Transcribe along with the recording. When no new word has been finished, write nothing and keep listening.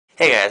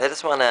Hey guys, I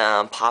just want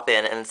to pop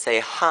in and say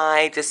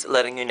hi, just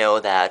letting you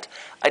know that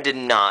I did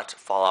not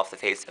fall off the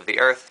face of the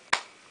earth.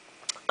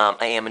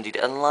 I am indeed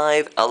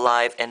alive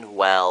and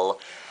well.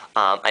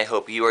 I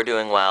hope you are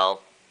doing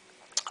well.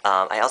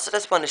 I also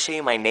just wanted to show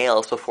you my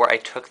nails before I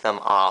took them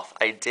off.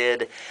 I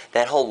did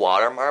that whole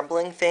water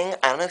marbling thing.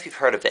 I don't know if you've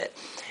heard of it.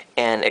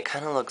 And it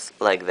kind of looks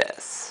like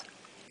this.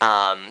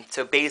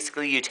 So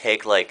basically you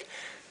take like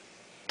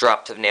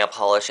drops of nail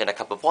polish in a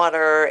cup of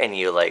water and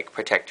you like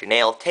protect your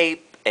nail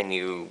tape and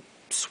you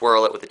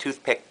swirl it with a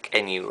toothpick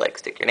and you like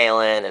stick your nail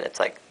in and it's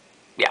like,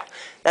 yeah,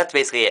 that's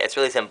basically it. It's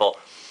really simple.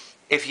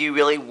 If you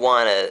really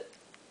want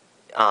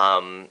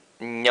to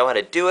know how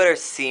to do it or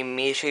see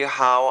me show you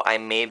how, I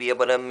may be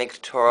able to make a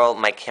tutorial.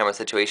 My camera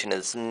situation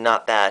is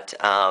not that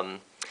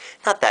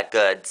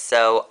good,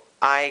 so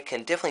I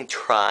can definitely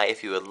try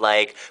if you would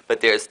like,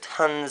 but there's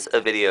tons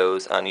of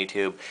videos on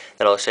YouTube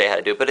that'll show you how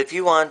to do it. But if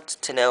you want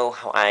to know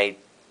how I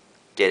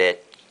did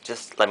it,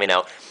 just let me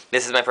know.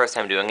 This is my first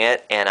time doing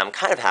it, and I'm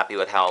kind of happy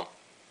with how it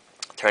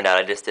turned out.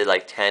 I just did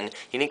like 10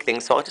 unique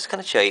things, so I'll just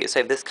kind of show you. So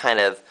I have this kind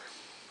of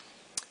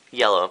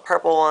yellow and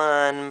purple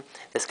one.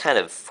 This kind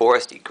of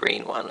foresty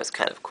green one was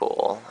kind of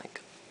cool. Like,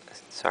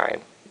 sorry,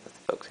 that's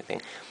the focusing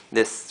thing.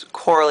 This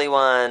corally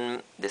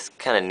one, this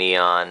kind of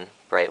neon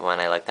bright one,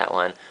 I like that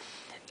one.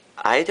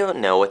 I don't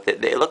know what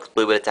it looks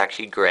blue, but it's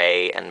actually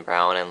gray and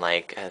brown and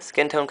like a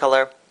skin tone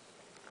color.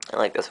 I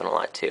like this one a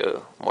lot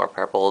too. More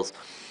purples.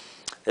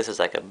 This is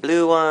like a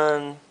blue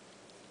one.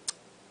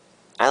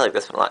 I like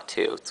this one a lot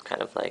too. It's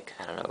kind of like,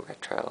 I don't know,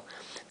 retro.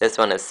 This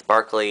one is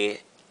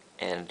sparkly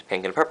and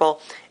pink and purple.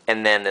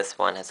 And then this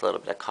one has a little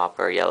bit of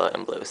copper, yellow,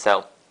 and blue.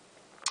 So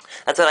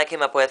that's what I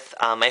came up with.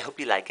 I hope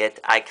you like it.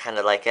 I kind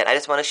of like it. I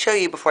just want to show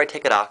you before I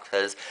take it off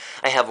because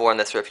I have worn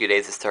this for a few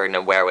days. It's starting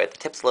to wear away at the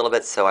tips a little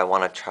bit, so I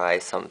want to try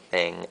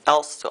something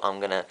else. So I'm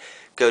going to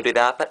go do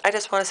that. But I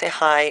just want to say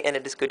hi, and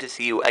it is good to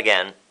see you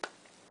again.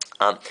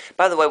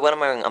 By the way, what I'm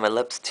wearing on my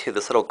lips too,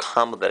 this little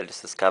combo that I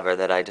just discovered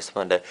that I just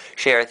wanted to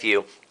share with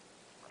you.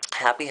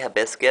 Happy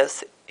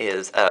Hibiscus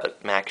is a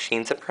MAC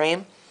Sheen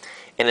Supreme,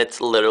 and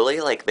it's literally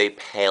like the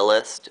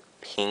palest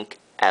pink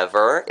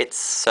ever. It's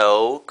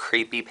so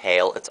creepy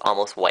pale, it's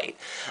almost white.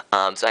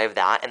 So I have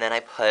that, and then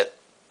I put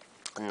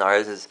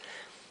NARS's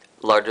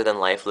Larger Than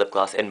Life lip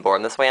gloss in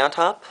Born This Way on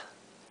top.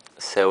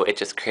 So it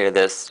just created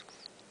this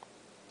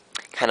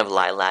kind of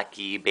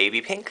lilac-y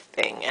baby pink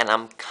thing, and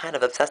I'm kind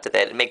of obsessed with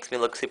it. It makes me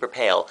look super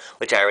pale,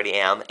 which I already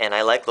am, and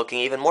I like looking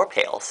even more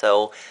pale,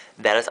 so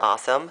that is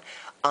awesome.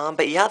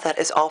 But yeah, that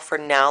is all for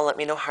now. Let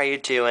me know how you're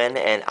doing,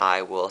 and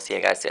I will see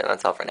you guys soon.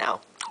 That's all for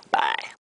now. Bye.